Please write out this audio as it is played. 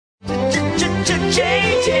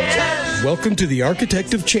Welcome to the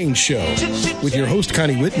Architect of Change Show with your host,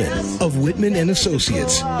 Connie Whitman of Whitman and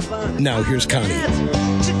Associates. Now here's Connie.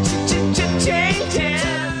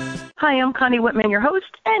 Hi, I'm Connie Whitman, your host,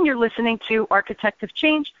 and you're listening to Architect of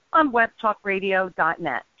Change on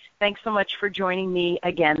webtalkradio.net. Thanks so much for joining me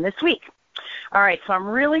again this week. All right, so I'm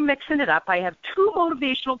really mixing it up. I have two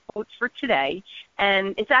motivational quotes for today,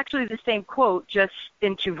 and it's actually the same quote, just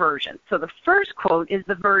in two versions. So the first quote is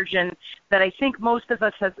the version that I think most of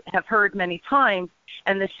us have heard many times,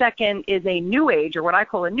 and the second is a new age, or what I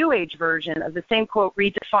call a new age version of the same quote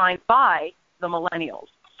redefined by the Millennials.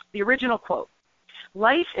 The original quote: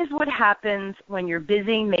 life is what happens when you're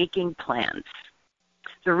busy making plans.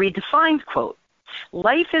 The redefined quote: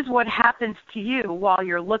 life is what happens to you while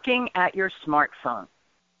you're looking at your smartphone.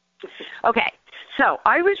 Okay, so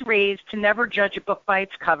I was raised to never judge a book by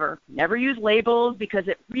its cover, never use labels because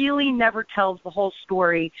it really never tells the whole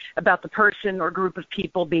story about the person or group of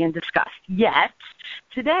people being discussed. Yet,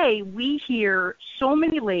 today we hear so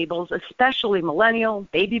many labels, especially millennial,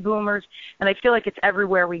 baby boomers, and I feel like it's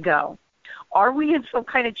everywhere we go. Are we in some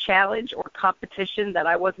kind of challenge or competition that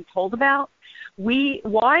I wasn't told about?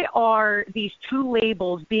 Why are these two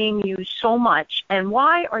labels being used so much, and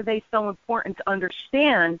why are they so important to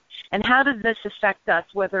understand, and how does this affect us,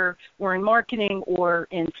 whether we're in marketing or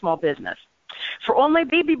in small business? For all my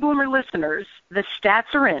baby boomer listeners, the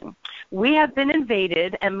stats are in. We have been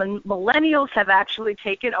invaded, and millennials have actually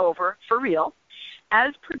taken over for real.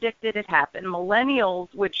 As predicted, it happened.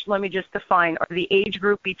 Millennials, which let me just define, are the age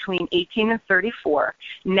group between 18 and 34,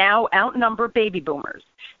 now outnumber baby boomers.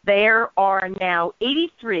 There are now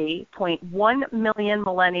 83.1 million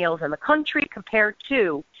millennials in the country compared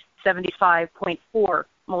to 75.4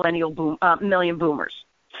 million boomers.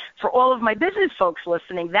 For all of my business folks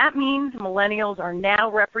listening, that means millennials are now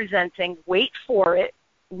representing, wait for it,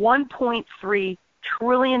 $1.3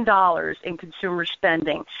 trillion in consumer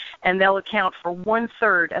spending, and they'll account for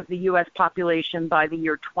 1/3 of the U.S. population by the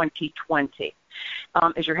year 2020.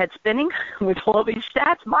 Is your head spinning with all these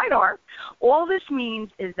stats? Mine are. All this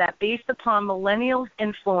means is that based upon millennials'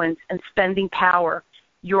 influence and spending power,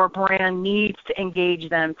 your brand needs to engage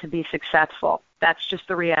them to be successful. That's just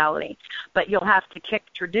the reality. But you'll have to kick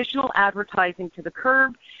traditional advertising to the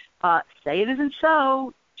curb. Say it isn't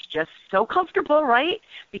so. It's just so comfortable, right?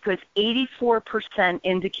 Because 84%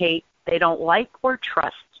 indicate they don't like or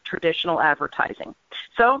trust traditional advertising.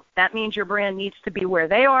 So that means your brand needs to be where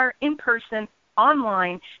they are, in person,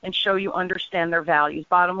 online, and show you understand their values.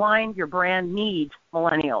 Bottom line, your brand needs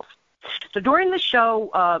millennials. So during the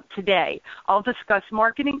show today, I'll discuss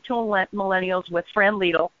marketing to millennials with Fran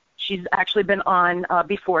Liedl. She's actually been on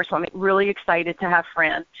before, so I'm really excited to have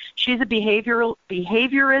Fran. She's a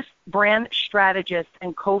behaviorist, brand strategist,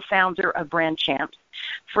 and co-founder of Brand Champs.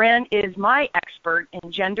 Fran is my expert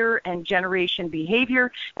in gender and generation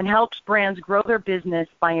behavior and helps brands grow their business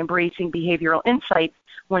by embracing behavioral insights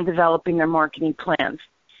when developing their marketing plans.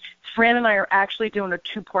 Fran and I are actually doing a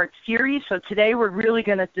two-part series, so today we're really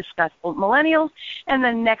going to discuss millennials, and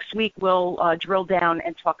then next week we'll drill down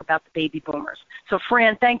and talk about the baby boomers. So,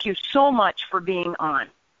 Fran, thank you so much for being on.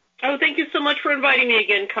 Oh, thank you so much for inviting me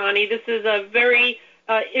again, Connie. This is a very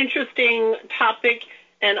interesting topic,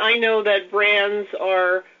 and I know that brands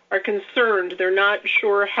are concerned. They're not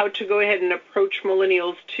sure how to go ahead and approach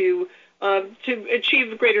millennials to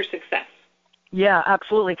achieve greater success. Yeah,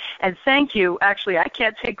 absolutely. And thank you. Actually, I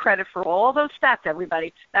can't take credit for all those stats,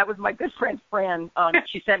 everybody. That was my good friend, Fran.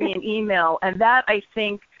 She sent me an email, and that, I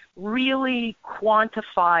think, really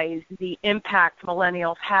quantifies the impact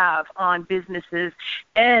millennials have on businesses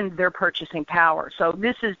and their purchasing power. So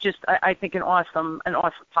this is just, I think, an awesome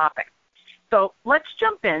topic. So let's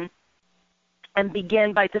jump in and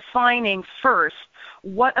begin by defining first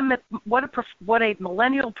what a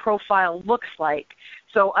millennial profile looks like.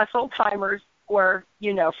 So us old-timers, or,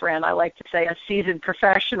 Fran, I like to say a seasoned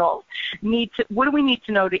professional, what do we need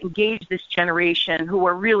to know to engage this generation who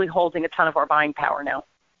are really holding a ton of our buying power now?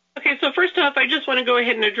 Okay, so first off, I just want to go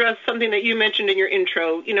ahead and address something that you mentioned in your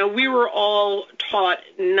intro. We were all taught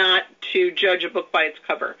not to judge a book by its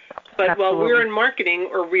cover. But Absolutely. While we're in marketing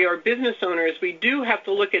or we are business owners, we do have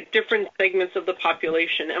to look at different segments of the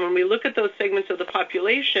population. And when we look at those segments of the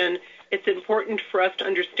population, it's important for us to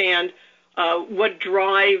understand what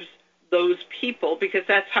drives those people, because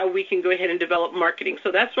that's how we can go ahead and develop marketing.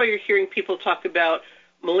 So that's why you're hearing people talk about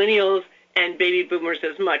millennials and baby boomers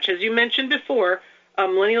as much. As you mentioned before,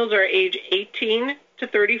 millennials are age 18 to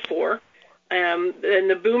 34. And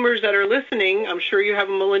the boomers that are listening, I'm sure you have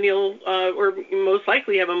a millennial, or you most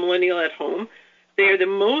likely have a millennial at home. They are the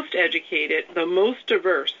most educated, the most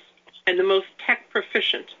diverse, and the most tech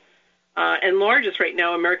proficient and largest right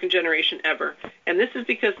now American generation ever. And this is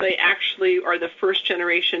because they actually are the first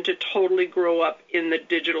generation to totally grow up in the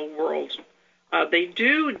digital world. They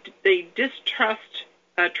distrust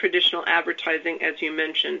traditional advertising, as you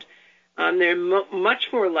mentioned. They're much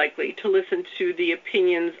more likely to listen to the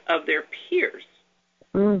opinions of their peers.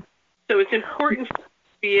 So it's important to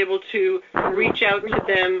be able to reach out to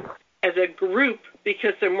them as a group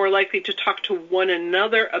because they're more likely to talk to one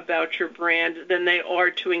another about your brand than they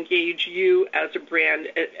are to engage you as a brand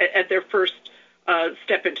at their first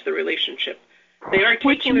step into the relationship. They are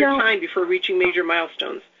taking their time before reaching major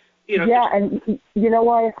milestones. And you know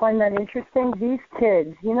why I find that interesting? These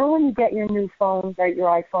kids, when you get your new phone, right, your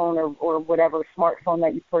iPhone or whatever smartphone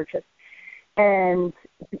that you purchase, and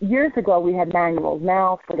years ago we had manuals.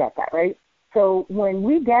 Now forget that, right? So when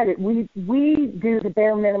we get it, we do the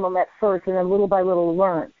bare minimum at first and then little by little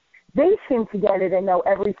learn. They seem to get it and know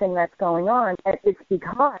everything that's going on, and it's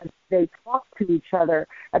because they talk to each other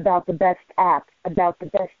about the best apps, about the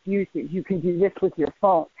best uses. You can do this with your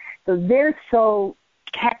phone. So they're so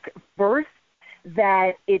tech-versed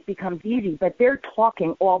that it becomes easy, but they're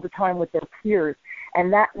talking all the time with their peers.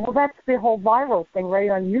 And that's the whole viral thing right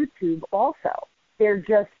on YouTube also. They're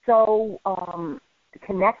just so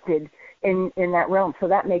connected in that realm, so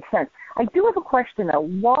that makes sense. I do have a question, though.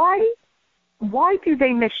 Why do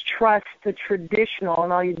they mistrust the traditional,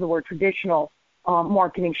 and I'll use the word traditional,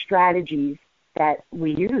 marketing strategies that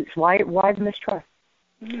we use? Why the mistrust?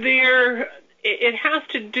 It has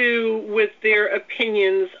to do with their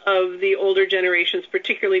opinions of the older generations,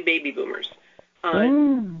 particularly baby boomers.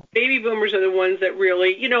 Baby boomers are the ones that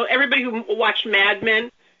really, everybody who watched Mad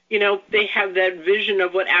Men, they have that vision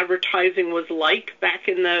of what advertising was like back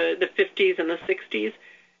in the 50s and the 60s,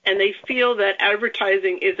 and they feel that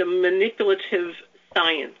advertising is a manipulative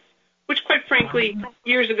science, which, quite frankly,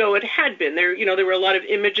 years ago it had been. There were a lot of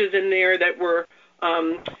images in there that were,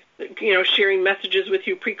 sharing messages with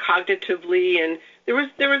you precognitively, and there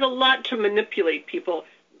was a lot to manipulate people.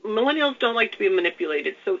 Millennials don't like to be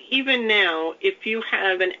manipulated, so even now, if you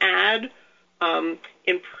have an ad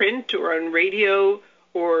in print or on radio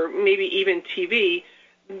or maybe even TV,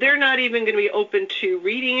 they're not even going to be open to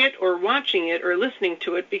reading it or watching it or listening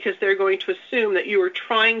to it because they're going to assume that you are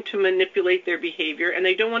trying to manipulate their behavior, and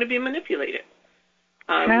they don't want to be manipulated.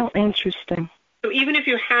 How interesting. So even if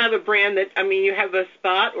you have a brand you have a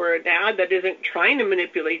spot or an ad that isn't trying to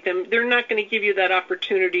manipulate them, they're not going to give you that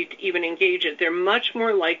opportunity to even engage it. They're much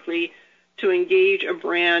more likely to engage a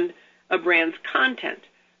brand's content.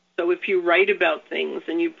 So if you write about things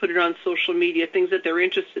and you put it on social media, things that they're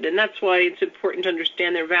interested in, that's why it's important to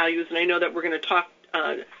understand their values. And I know that we're going to talk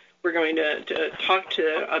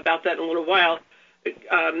about that in a little while.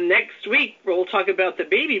 Next week, we'll talk about the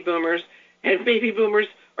baby boomers, and baby boomers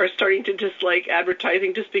are starting to dislike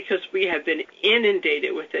advertising just because we have been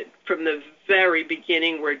inundated with it from the very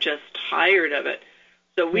beginning. We're just tired of it.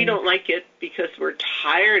 So we don't like it because we're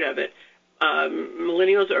tired of it.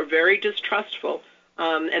 Millennials are very distrustful,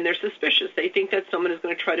 and they're suspicious. They think that someone is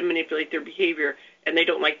going to try to manipulate their behavior, and they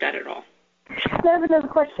don't like that at all. I have another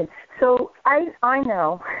question. So I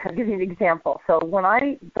know, I'll give you an example. So when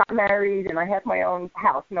I got married and I had my own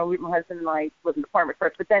house, my husband and I lived in an apartment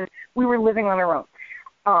first, but then we were living on our own.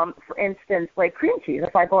 For instance, like cream cheese.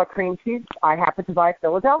 If I bought cream cheese, I happen to buy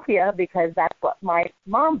Philadelphia because that's what my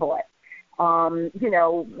mom bought.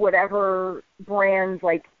 Whatever brands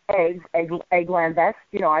like Eggland Best,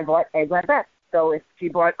 I bought Eggland Best. So if she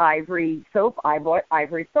bought Ivory soap, I bought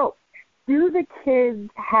Ivory soap. Do the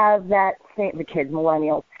kids have that same,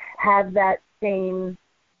 millennials, have that same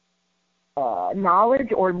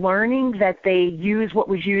knowledge or learning that they use what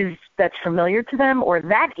was used that's familiar to them, or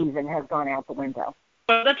that even has gone out the window?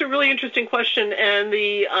 Well, that's a really interesting question, and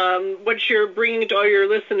what you're bringing to all your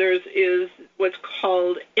listeners is what's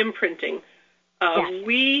called imprinting. Yes.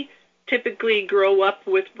 We typically grow up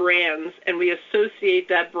with brands, and we associate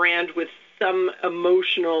that brand with some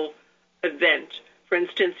emotional event. For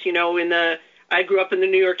instance, I grew up in the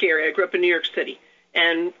New York area. I grew up in New York City,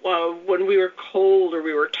 and when we were cold or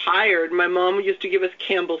we were tired, my mom used to give us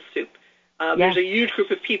Campbell's soup. Yes. There's a huge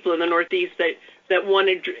group of people in the Northeast that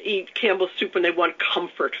want to eat Campbell's soup when they want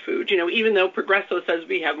comfort food. Even though Progresso says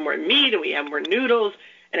we have more meat and we have more noodles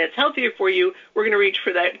and it's healthier for you, we're going to reach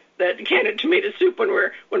for that can of tomato soup when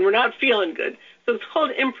we're not feeling good. So it's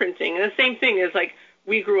called imprinting. And the same thing is like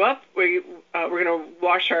we grew up, we're going to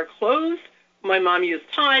wash our clothes. My mom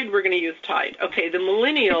used Tide, we're going to use Tide. Okay, the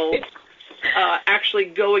millennials actually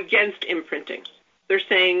go against imprinting. They're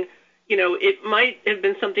saying, it might have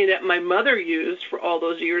been something that my mother used for all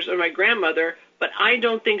those years or my grandmother, but I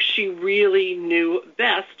don't think she really knew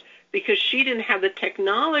best because she didn't have the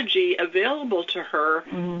technology available to her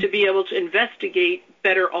to be able to investigate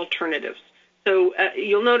better alternatives. So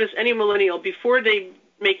you'll notice any millennial, before they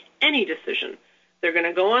make any decision, they're going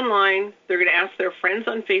to go online, they're going to ask their friends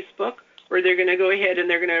on Facebook, or they're going to go ahead and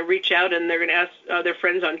they're going to reach out and they're going to ask their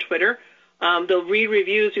friends on Twitter. They'll read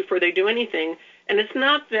reviews before they do anything. And it's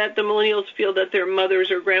not that the millennials feel that their mothers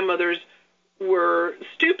or grandmothers were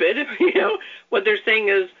stupid. What they're saying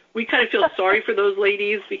is, we kind of feel sorry for those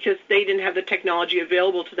ladies because they didn't have the technology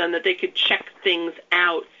available to them that they could check things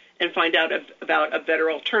out and find out about a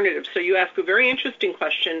better alternative. So you ask a very interesting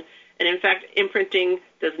question, and in fact, imprinting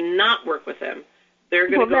does not work with them. They're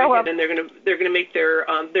going to go ahead and they're going to make their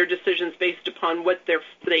decisions based upon what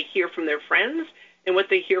they hear from their friends and what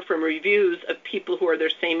they hear from reviews of people who are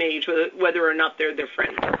their same age, whether or not they're their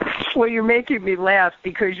friends. Well, you're making me laugh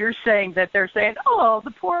because you're saying that they're saying, oh,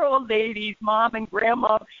 the poor old ladies, mom and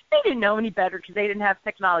grandma, they didn't know any better because they didn't have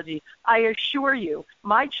technology. I assure you,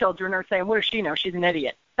 my children are saying, what does she know? She's an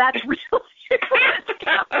idiot. That's really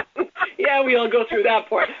Yeah, we all go through that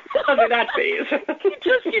part, through that phase.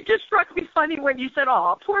 You just struck me funny when you said,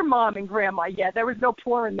 "Oh, poor mom and grandma." Yeah, there was no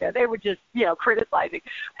poor in there. They were just, criticizing.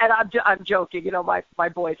 And I'm joking. My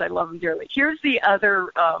boys, I love them dearly. Here's the other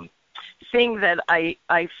thing that I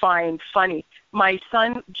find funny. My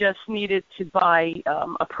son just needed to buy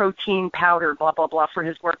a protein powder, blah blah blah, for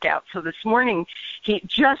his workout. So this morning, he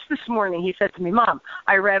said to me, "Mom,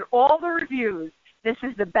 I read all the reviews. This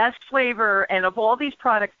is the best flavor, and of all these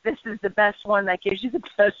products, this is the best one that gives you the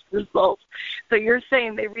best results." So you're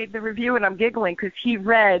saying they read the review, and I'm giggling because he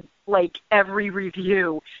read, every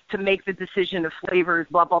review to make the decision of flavors,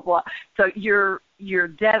 blah, blah, blah. So you're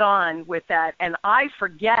dead on with that. And I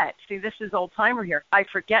forget. See, this is old-timer here. I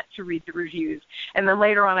forget to read the reviews. And then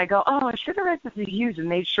later on I go, oh, I should have read the reviews and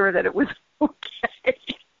made sure that it was okay.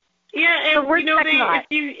 Yeah, and,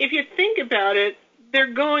 if you think about it, they're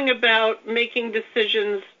going about making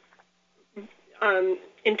decisions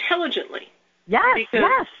intelligently. Yes.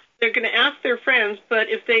 They're going to ask their friends, but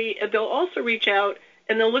they'll also reach out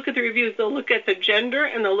and they'll look at the reviews. They'll look at the gender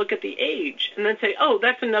and they'll look at the age, and then say, "Oh,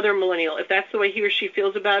 that's another millennial. If that's the way he or she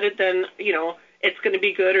feels about it, then it's going to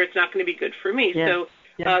be good or it's not going to be good for me." Yes. So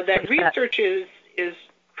that research is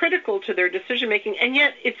critical to their decision making, and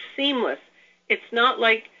yet it's seamless. It's not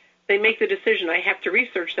like they make the decision, I have to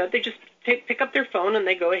research that. They just pick up their phone and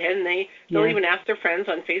they go ahead and they'll even ask their friends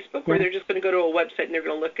on Facebook, or they're just going to go to a website and they're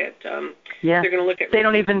going to look at. They're going to look at. They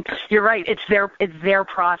don't even. You're right. It's their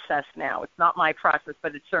process now. It's not my process,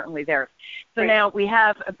 but it's certainly theirs. So now we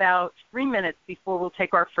have about 3 minutes before we'll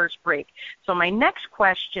take our first break. So my next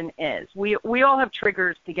question is: we all have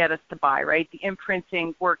triggers to get us to buy, right? The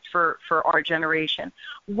imprinting worked for our generation.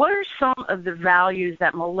 What are some of the values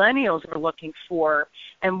that millennials are looking for,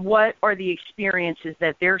 and what are the experiences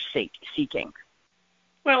that they're seeking?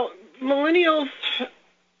 Well, millennials,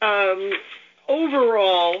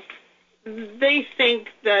 overall, they think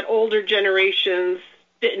that older generations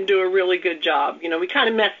didn't do a really good job. We kind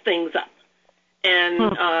of messed things up.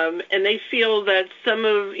 And they feel that some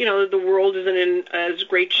of, the world isn't in as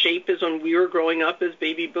great shape as when we were growing up as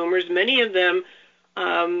baby boomers. Many of them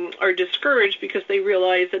are discouraged because they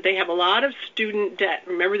realize that they have a lot of student debt.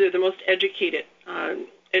 Remember, they're the most educated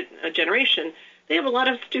generation. They have a lot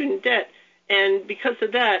of student debt. And because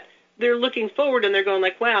of that, they're looking forward and they're going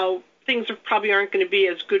like, wow, things probably aren't going to be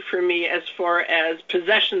as good for me as far as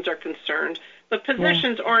possessions are concerned. But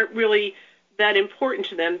possessions aren't really that important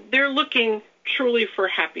to them. They're looking truly for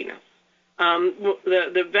happiness.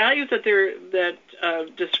 The values that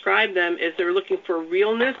describe them is they're looking for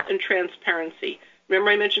realness and transparency.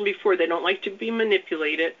 Remember I mentioned before, they don't like to be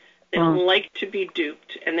manipulated. They don't like to be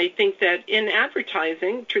duped. And they think that in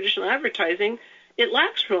advertising, traditional advertising, it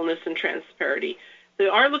lacks realness and transparency. They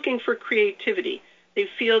are looking for creativity. They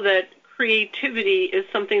feel that creativity is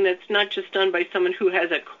something that's not just done by someone who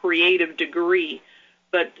has a creative degree,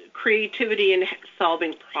 but creativity in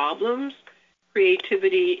solving problems,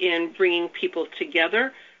 creativity in bringing people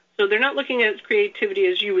together. So they're not looking at creativity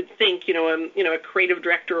as you would think, a creative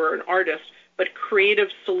director or an artist, but creative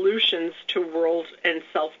solutions to world and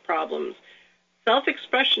self problems.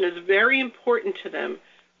 Self-expression is very important to them.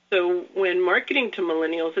 So when marketing to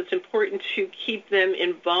millennials, it's important to keep them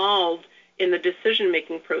involved in the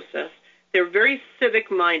decision-making process. They're very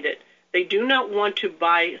civic-minded. They do not want to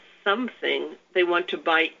buy something. They want to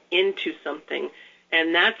buy into something.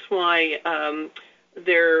 And that's why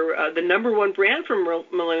the number one brand for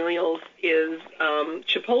millennials is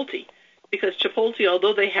Chipotle. Because Chipotle,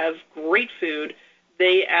 although they have great food,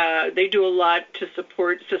 they do a lot to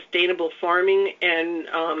support sustainable farming and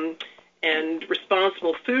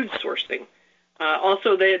responsible food sourcing.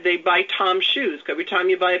 Also, they buy Tom's shoes. Every time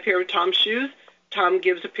you buy a pair of Tom's shoes, Tom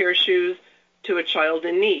gives a pair of shoes to a child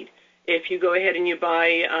in need. If you go ahead and you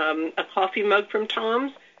buy a coffee mug from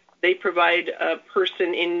Tom's, they provide a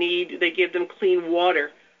person in need, they give them clean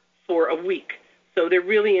water for a week. So they're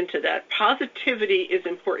really into that. Positivity is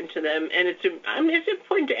important to them, and it's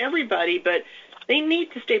important to everybody, but they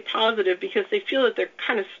need to stay positive because they feel that they're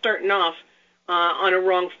kind of starting off on a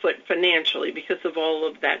wrong foot financially because of all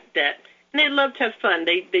of that debt. And they love to have fun.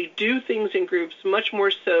 They do things in groups much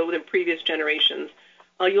more so than previous generations.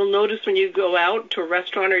 You'll notice when you go out to a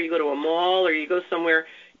restaurant or you go to a mall or you go somewhere,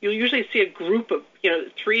 you'll usually see a group of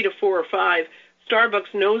 3 to 4 or 5.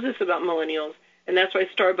 Starbucks knows this about millennials, and that's why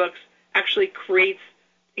Starbucks actually creates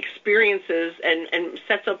experiences and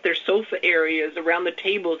sets up their sofa areas around the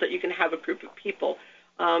tables that you can have a group of people.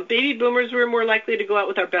 Baby boomers, we're more likely to go out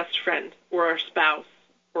with our best friend or our spouse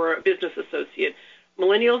or a business associate.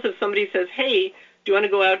 Millennials, if somebody says, hey, do you want to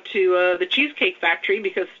go out to the Cheesecake Factory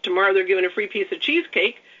because tomorrow they're giving a free piece of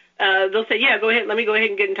cheesecake, they'll say, yeah, go ahead. Let me go ahead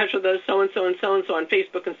and get in touch with those so-and-so and so-and-so on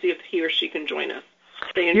Facebook and see if he or she can join us.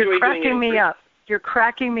 They enjoy You're cracking doing it. me up. You're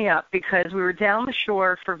cracking me up because we were down the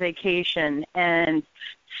shore for vacation and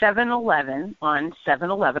 7-Eleven on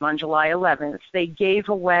July 11th, they gave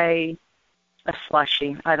away a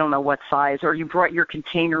slushie. I don't know what size, or you brought your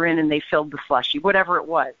container in and they filled the slushie, whatever it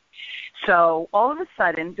was. So all of a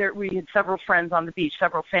sudden, we had several friends on the beach.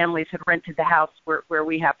 Several families had rented the house where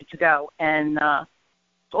we happened to go. And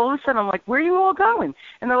all of a sudden, I'm like, where are you all going?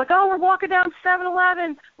 And they're like, oh, we're walking down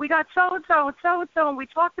 7-Eleven. We got so-and-so and so-and-so, and we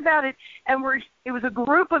talked about it. And it was a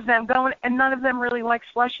group of them going, and none of them really liked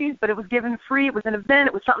slushies, but it was given free. It was an event.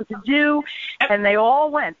 It was something to do. And they all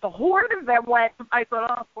went. The horde of them went. I thought,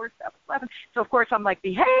 oh, of course, 7-Eleven. So, of course, I'm like,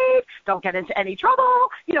 behave. Don't get into any trouble.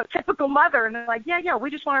 Typical mother. And they're like, yeah, we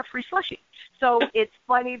just want our free slushie. So it's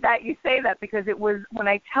funny that you say that because it was, when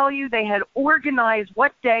I tell you they had organized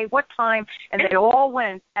what day, what time, and they all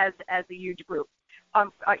went as a huge group.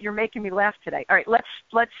 You're making me laugh today. All right, let's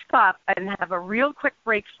stop and have a real quick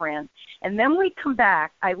break, Fran, and then we come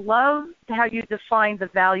back. I love how you define the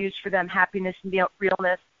values for them: happiness and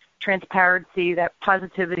realness, transparency, that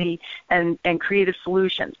positivity, and creative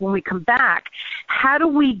solutions. When we come back, how do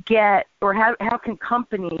we get, or how can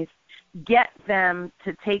companies get them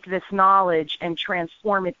to take this knowledge and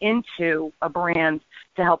transform it into a brand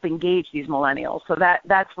to help engage these millennials? So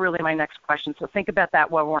that's really my next question. So think about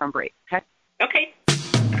that while we're on break, okay? Okay.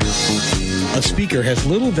 A speaker has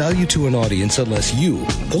little value to an audience unless you,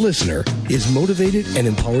 the listener, is motivated and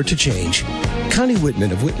empowered to change. Connie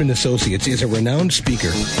Whitman of Whitman Associates is a renowned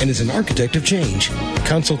speaker and is an architect of change.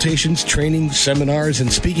 Consultations, training, seminars,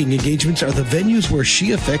 and speaking engagements are the venues where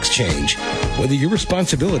she affects change. Whether your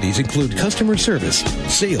responsibilities include customer service,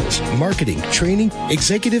 sales, marketing, training,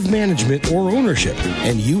 executive management, or ownership,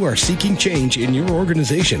 and you are seeking change in your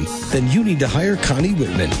organization, then you need to hire Connie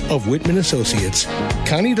Whitman of Whitman Associates.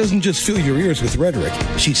 Connie doesn't just fill your ears with rhetoric.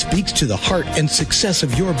 She speaks to the heart and success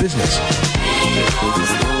of your business.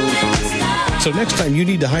 So next time you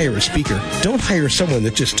need to hire a speaker, don't hire someone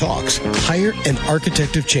that just talks. Hire an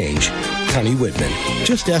architect of change. Connie Whitman.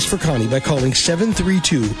 Just ask for Connie by calling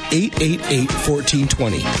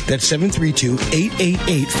 732-888-1420. That's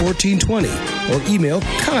 732-888-1420. Or email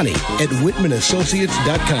Connie at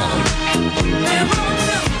whitmanassociates.com.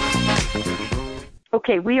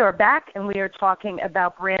 Okay, we are back, and we are talking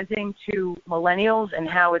about branding to millennials and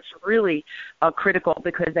how it's really critical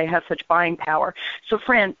because they have such buying power. So,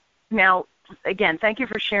 Fran, now, again, thank you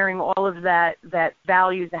for sharing all of that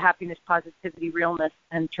values, the happiness, positivity, realness,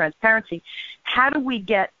 and transparency. How can we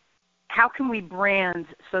brand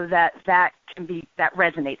so that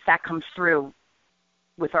resonates, that comes through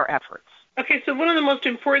with our efforts? Okay, so one of the most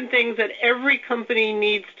important things that every company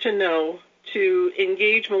needs to know to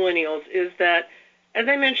engage millennials is that, as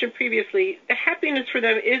I mentioned previously, the happiness for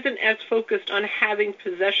them isn't as focused on having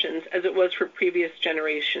possessions as it was for previous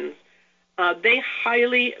generations. They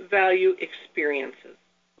highly value experiences.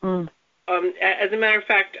 As a matter of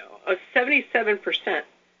fact, 77%,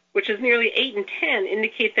 which is nearly 8 in 10,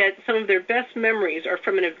 indicate that some of their best memories are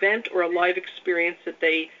from an event or a live experience that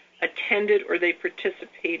they attended or they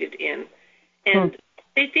participated in. And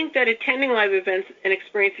they think that attending live events and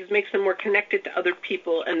experiences makes them more connected to other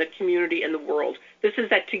people and the community and the world. This is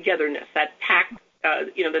that togetherness, that pack,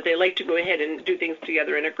 that they like to go ahead and do things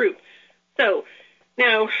together in a group. So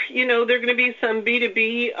now, there are going to be some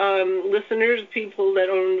B2B listeners, people that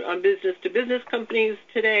own business-to-business companies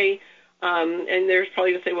today, and they're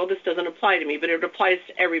probably going to say, well, this doesn't apply to me, but it applies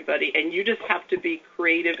to everybody, and you just have to be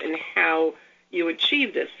creative in how you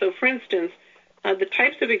achieve this. So, for instance, the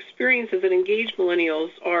types of experiences that engage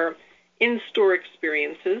millennials are in-store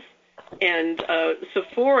experiences. And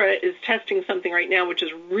Sephora is testing something right now which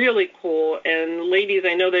is really cool. And ladies,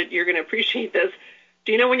 I know that you're going to appreciate this.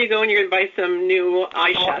 Do you know when you go and you're going to buy some new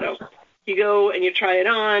eyeshadow? You go and you try it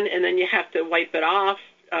on, and then you have to wipe it off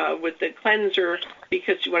with the cleanser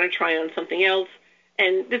because you want to try on something else.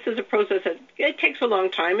 And this is a process that it takes a long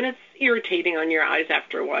time, and it's irritating on your eyes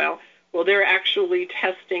after a while. Well, they're actually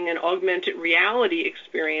testing an augmented reality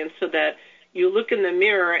experience so that you look in the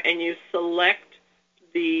mirror and you select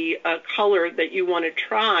the color that you want to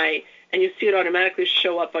try, and you see it automatically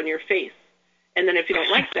show up on your face. And then if you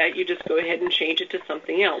don't like that, you just go ahead and change it to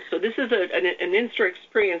something else. So this is an in-store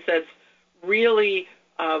experience that's really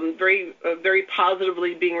very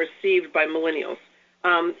positively being received by millennials.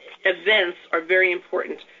 Events are very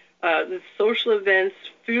important. The social events,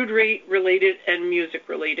 food-related, and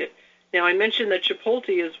music-related. Now, I mentioned that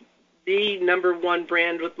Chipotle is the #1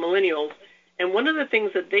 brand with millennials. And one of the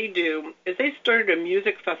things that they do is they started a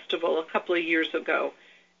music festival a couple of years ago.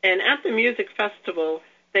 And at the music festival,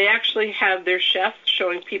 they actually have their chefs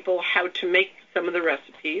showing people how to make some of the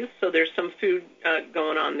recipes. So there's some food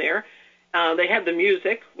going on there. They have the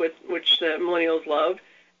music, which the millennials love.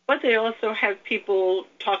 But they also have people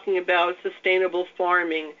talking about sustainable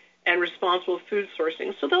farming and responsible food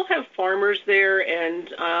sourcing. So they'll have farmers there,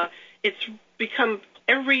 and it's become,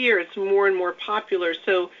 every year it's more and more popular.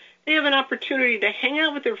 So they have an opportunity to hang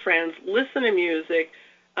out with their friends, listen to music,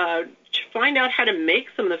 find out how to make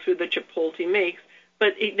some of the food that Chipotle makes,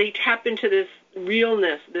 but they tap into this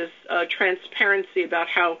realness, this transparency about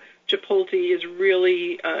how Chipotle is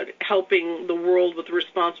really helping the world with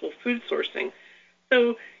responsible food sourcing.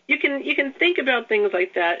 So you can think about things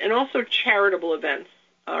like that, and also charitable events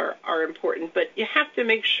are important, but you have to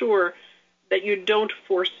make sure that you don't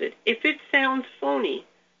force it. If it sounds phony,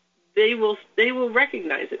 they will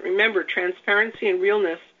recognize it. Remember, transparency and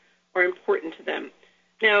realness are important to them.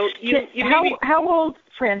 Now, how old,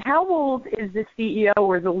 Fran? How old is the CEO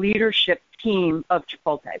or the leadership team of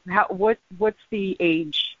Chipotle? What's the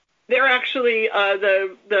age? They're actually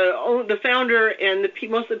the founder and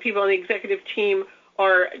most of the people on the executive team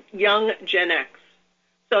are young Gen X.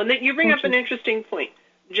 So you bring up an interesting point.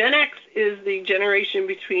 Gen X is the generation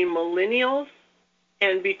between millennials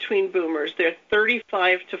and between boomers. They're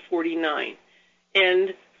 35 to 49.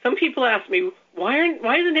 And some people ask me, why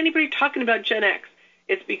isn't anybody talking about Gen X?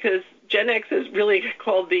 It's because Gen X is really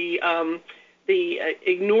called the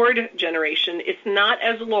ignored generation. It's not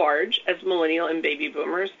as large as millennial and baby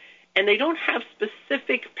boomers, and they don't have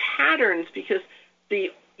specific patterns because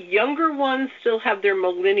the younger ones still have their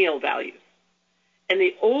millennial values, and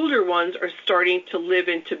the older ones are starting to live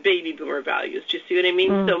into baby boomer values. Do you see what I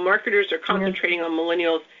mean? So marketers are concentrating on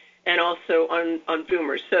millennials and also on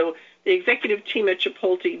boomers. So the executive team at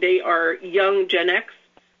Chipotle, they are young Gen X,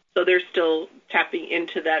 so they're still tapping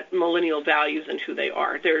into that millennial values and who they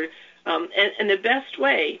are. They're and the best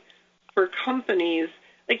way for companies,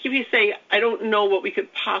 like if you say, I don't know what we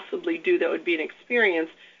could possibly do that would be an experience,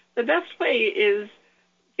 the best way is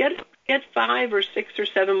get 5 or 6 or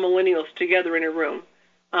 7 millennials together in a room.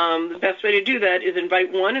 The best way to do that is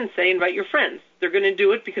invite one and say, invite your friends. They're going to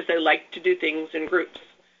do it because they like to do things in groups.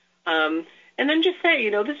 And then just say,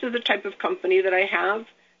 this is the type of company that I have.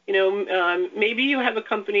 Maybe you have a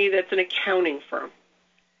company that's an accounting firm,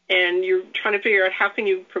 and you're trying to figure out how can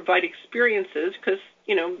you provide experiences because,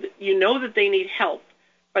 you know that they need help.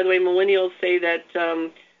 By the way, millennials say that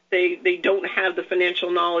they don't have the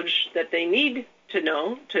financial knowledge that they need to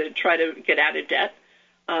know to try to get out of debt.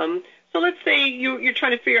 So let's say you're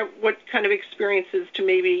trying to figure out what kind of experiences to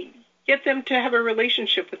maybe get them to have a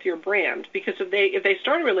relationship with your brand, because if they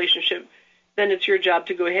start a relationship, then it's your job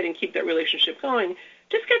to go ahead and keep that relationship going.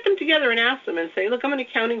 Just get them together and ask them and say, look, I'm an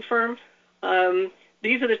accounting firm.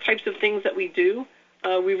 These are the types of things that we do.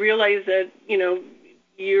 We realize that,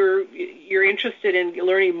 you're interested in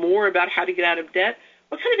learning more about how to get out of debt.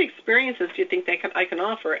 What kind of experiences do you think I can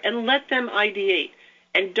offer? And let them ideate.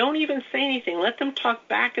 And don't even say anything. Let them talk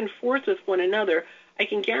back and forth with one another. I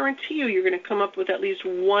can guarantee you're going to come up with at least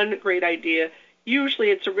one great idea. Usually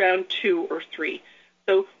it's around 2 or 3.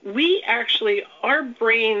 So our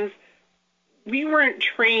brains, we weren't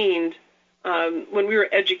trained when we were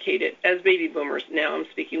educated as baby boomers. Now I'm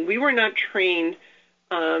speaking. We were not trained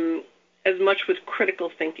as much with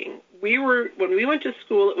critical thinking. When we went to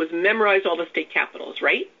school, it was memorize all the state capitals,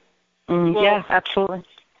 right? Yeah, absolutely.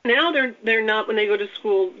 Now they're not. When they go to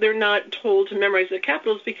school, they're not told to memorize the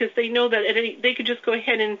capitals because they know that they could just go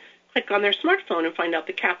ahead and click on their smartphone and find out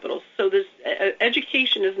the capitals. So this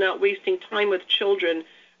education is not wasting time with children.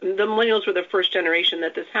 The millennials were the first generation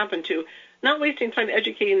that this happened to. Not wasting time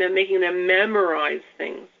educating them, making them memorize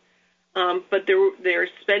things. but they're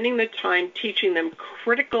spending the time teaching them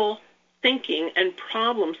critical thinking and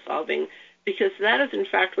problem solving, because that is, in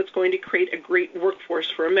fact, what's going to create a great workforce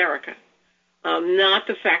for America. Not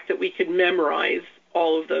the fact that we could memorize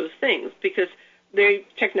all of those things, because the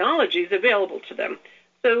technology is available to them.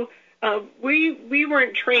 So we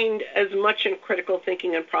weren't trained as much in critical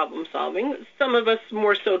thinking and problem solving. Some of us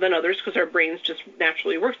more so than others, because our brains just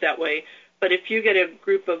naturally work that way. But if you get a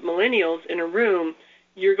group of millennials in a room,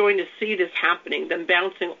 you're going to see this happening, them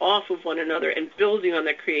bouncing off of one another and building on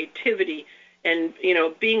their creativity and,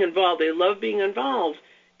 being involved. They love being involved,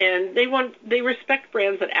 and they respect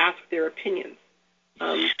brands that ask their opinions.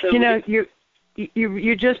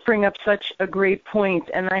 You just bring up such a great point,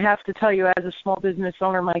 and I have to tell you, as a small business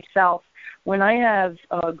owner myself, when I have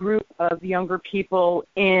a group of younger people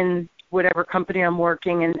in whatever company I'm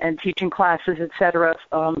working and teaching classes, et cetera,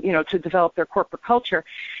 to develop their corporate culture,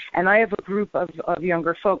 and I have a group of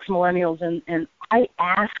younger folks, millennials, and I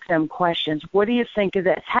ask them questions. What do you think of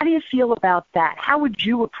this? How do you feel about that? How would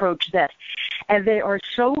you approach this? And they are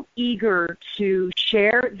so eager to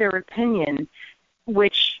share their opinion,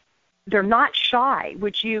 which they're not shy,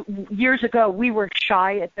 which years ago we were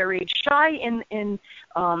shy at their age, shy in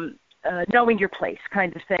knowing your place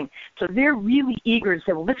kind of thing. So they're really eager to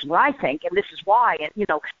say, well, this is what I think, and this is why, and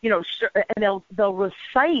and they'll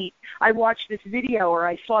recite, I watched this video, or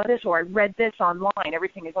I saw this, or I read this online.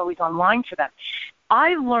 Everything is always online for them.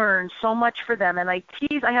 I learned so much for them, and I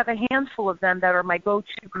have a handful of them that are my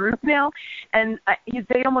go-to group now, and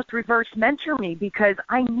they almost reverse mentor me, because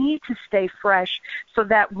I need to stay fresh so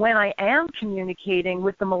that when I am communicating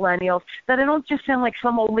with the millennials, that I don't just sound like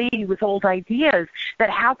some old lady with old ideas, that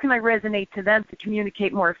how can I resonate to them to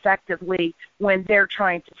communicate more effectively when they're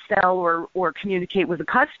trying to sell or communicate with a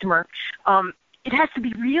customer. It has to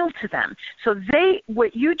be real to them. So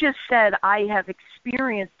what you just said, I have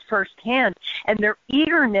experienced firsthand, and their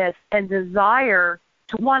eagerness and desire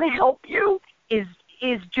to want to help you is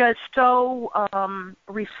just so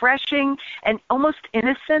refreshing and almost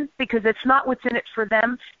innocent, because it's not what's in it for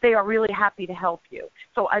them. They are really happy to help you.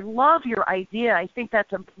 So I love your idea. I think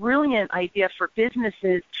that's a brilliant idea for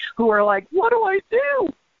businesses who are like, what do I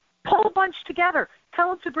do? Pull a bunch together. Tell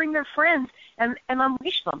them to bring their friends and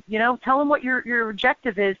unleash them. Tell them what your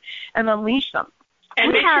objective is and unleash them.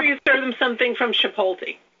 And make sure you serve them something from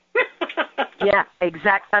Chipotle. Yeah,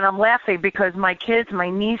 exactly. And I'm laughing because my kids, my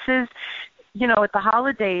nieces, at the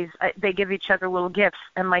holidays, they give each other little gifts.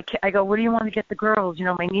 And I go, what do you want to get the girls?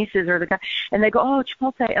 My nieces or the guy. And they go, oh,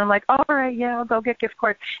 Chipotle. And I'm like, all right, yeah, I'll go get gift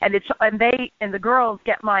cards. And the girls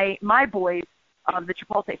get my boys the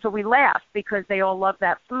Chipotle. So we laugh because they all love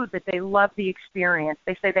that food, but they love the experience.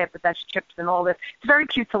 They say they have the best chips and all this. It's very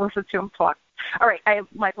cute to listen to them talk. All right, I have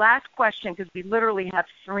my last question, because we literally have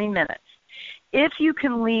 3 minutes. If you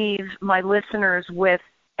can leave my listeners with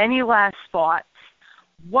any last thoughts,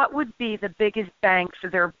 what would be the biggest bang for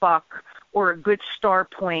their buck, or a good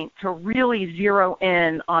start point to really zero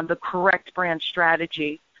in on the correct brand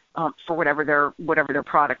strategy for whatever their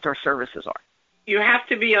product or services are? You have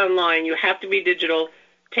to be online. You have to be digital.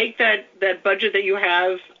 Take that budget that you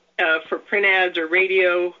have for print ads or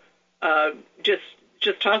radio, just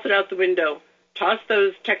toss it out the window. Toss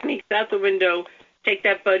those techniques out the window. Take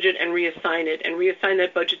that budget and reassign it, and reassign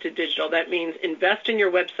that budget to digital. That means invest in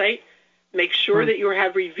your website. Make sure that you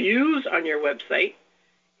have reviews on your website.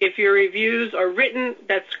 If your reviews are written,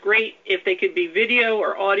 that's great. If they could be video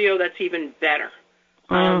or audio, that's even better.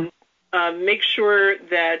 Make sure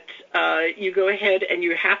that you go ahead, and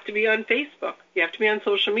you have to be on Facebook. You have to be on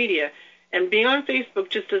social media. And being on Facebook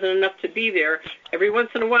just isn't enough to be there. Every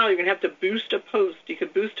once in a while, you're going to have to boost a post. You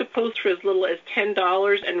could boost a post for as little as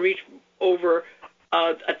 $10 and reach over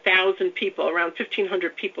 1,000 people, around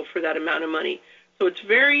 1,500 people for that amount of money. So it's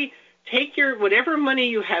take your whatever money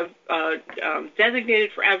you have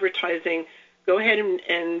designated for advertising, go ahead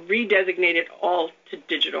and redesignate it all to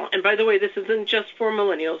digital. And by the way, this isn't just for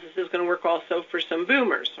millennials. This is going to work also for some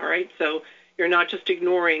boomers, all right? So you're not just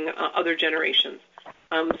ignoring other generations.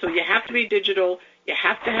 So you have to be digital. You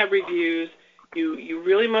have to have reviews. You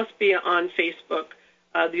really must be on Facebook.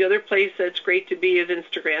 The other place that's great to be is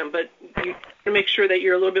Instagram, but you have to make sure that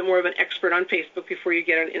you're a little bit more of an expert on Facebook before you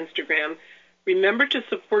get on Instagram. Remember to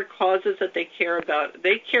support causes that they care about.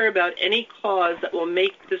 They care about any cause that will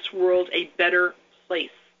make this world a better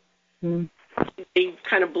place. They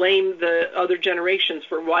kind of blame the other generations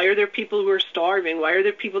for why are there people who are starving? Why are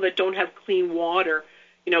there people that don't have clean water?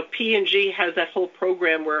 P&G has that whole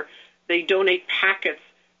program where they donate packets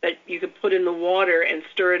that you can put in the water and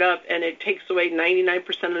stir it up, and it takes away 99%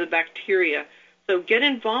 of the bacteria. So get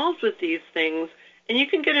involved with these things, and you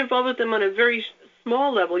can get involved with them on a very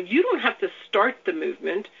small level, you don't have to start the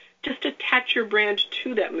movement. Just attach your brand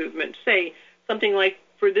to that movement. Say something like,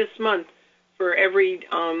 for this month, for every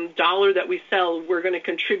dollar that we sell, we're going to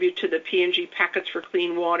contribute to the P&G Packets for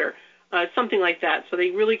Clean Water, something like that. So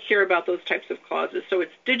they really care about those types of causes. So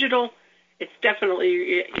it's digital. It's definitely,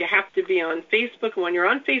 you have to be on Facebook. And when you're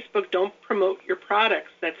on Facebook, don't promote your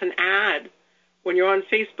products. That's an ad. When you're on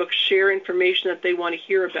Facebook, share information that they want to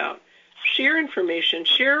hear about. Share information.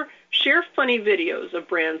 Share funny videos of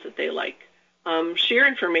brands that they like. Share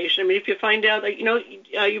information. I mean, if you find out that,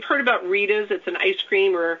 you've heard about Rita's, it's an ice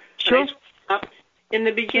cream or Sure. an ice cream cup. In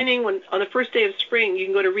the beginning, on the first day of spring, you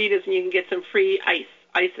can go to Rita's and you can get some free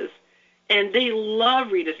ices. And they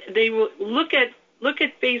love Rita's. They will look at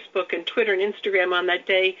Facebook and Twitter and Instagram on that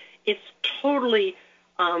day. It's totally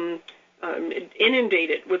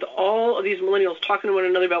inundated with all of these millennials talking to one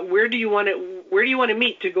another about where do you want to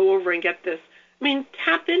meet to go over and get this. I mean,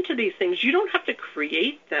 tap into these things. You don't have to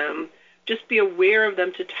create them. Just be aware of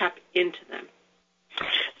them to tap into them.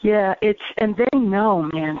 Yeah, and they know,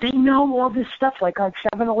 man. They know all this stuff, like on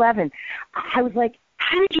 7-Eleven. I was like,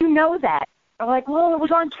 how did you know that? I'm like, well, it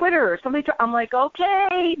was on Twitter or something. I'm like,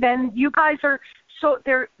 okay, then you guys are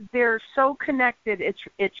they're so connected.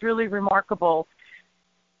 It's really remarkable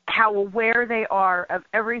how aware they are of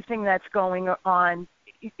everything that's going on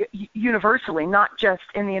universally, not just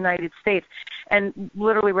in the United States. And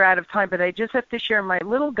literally we're out of time, but I just have to share my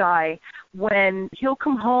little guy, when he'll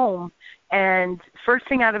come home and first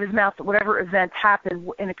thing out of his mouth, whatever events happen,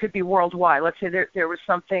 and it could be worldwide. Let's say there was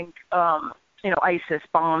something, ISIS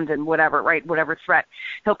bombed and whatever, right? Whatever threat.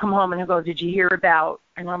 He'll come home and he'll go, did you hear about?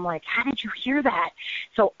 And I'm like, how did you hear that?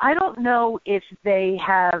 So I don't know if they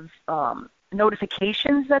have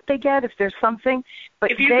notifications that they get, if there's something,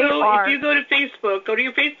 but if you go to Facebook, go to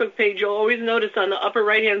your Facebook page, you'll always notice on the upper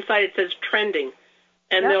right-hand side it says trending,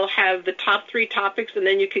 and they'll have the top 3 topics, and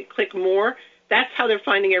then you can click more. That's how they're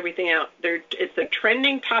finding everything out. It's the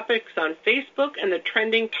trending topics on Facebook and the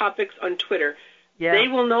trending topics on Twitter. Yeah. They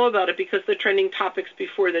will know about it because the trending topics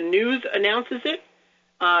before the news announces it,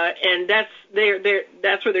 and that's where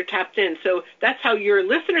they're tapped in. So that's how your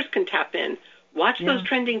listeners can tap in. Watch those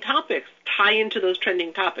trending topics. Tie into those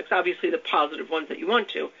trending topics, obviously the positive ones that you want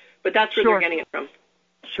to, but that's where they're getting it from.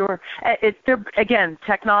 Sure. Again,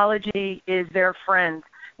 technology is their friend,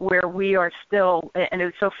 where we are still, and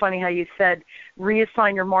it's so funny how you said,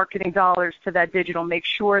 reassign your marketing dollars to that digital. Make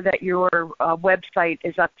sure that your website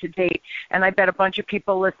is up to date. And I bet a bunch of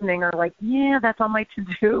people listening are like, yeah, that's on my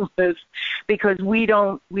to-do list, because we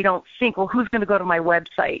don't think, well, who's going to go to my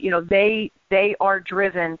website? They are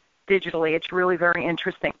driven digitally. It's really very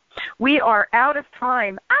interesting. We are out of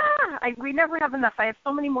time. We never have enough. I have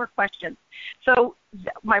so many more questions. So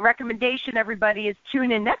my recommendation, everybody, is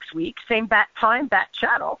tune in next week, same bat time, bat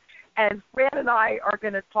channel. And Fran and I are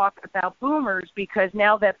going to talk about boomers, because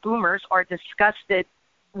now that boomers are disgusted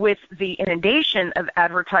with the inundation of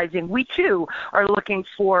advertising, we too are looking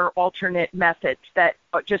for alternate methods that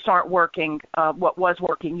just aren't working. What was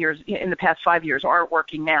working in the past 5 years aren't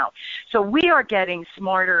working now. So we are getting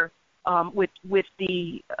smarter with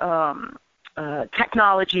the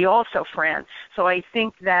technology also, Fran. So I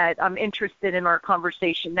think that I'm interested in our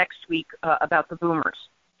conversation next week about the boomers.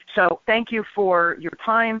 So thank you for your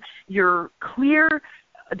time. Your clear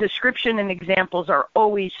description and examples are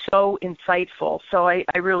always so insightful. So I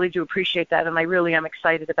really do appreciate that, and I really am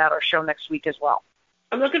excited about our show next week as well.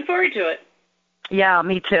 I'm looking forward to it. Yeah,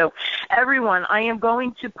 me too. Everyone, I am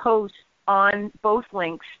going to post on both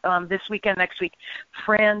links this week and next week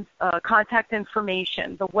Fran's contact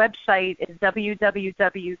information. The website is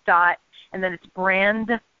and then it's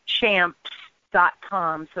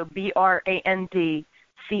brandchamps.com. So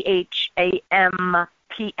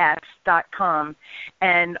brandchamps.com.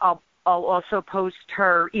 And I'll also post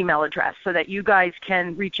her email address so that you guys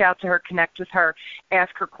can reach out to her, connect with her,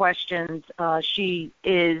 ask her questions. She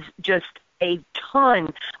is just a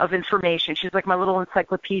ton of information. She's like my little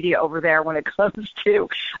encyclopedia over there when it comes to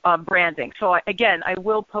branding. So I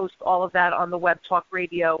will post all of that on the Web Talk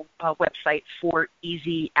Radio website for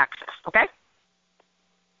easy access. Okay?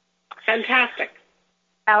 Fantastic.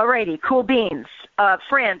 All righty, cool beans.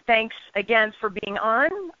 Fran, thanks again for being on.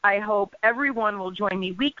 I hope everyone will join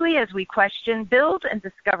me weekly as we question, build, and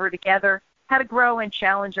discover together how to grow and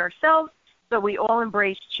challenge ourselves, so we all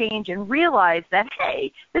embrace change and realize that,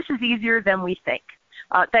 hey, this is easier than we think.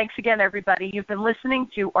 Thanks again, everybody. You've been listening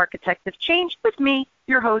to Architect of Change with me,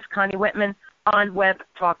 your host, Connie Whitman, on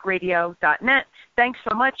webtalkradio.net. Thanks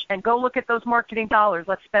so much, and go look at those marketing dollars.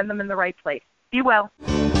 Let's spend them in the right place. Be well.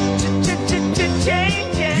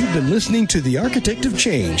 You have been listening to The Architect of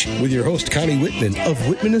Change with your host, Connie Whitman of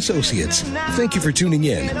Whitman Associates. Thank you for tuning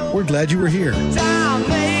in. We're glad you were here. Time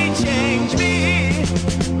may change me,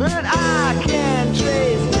 but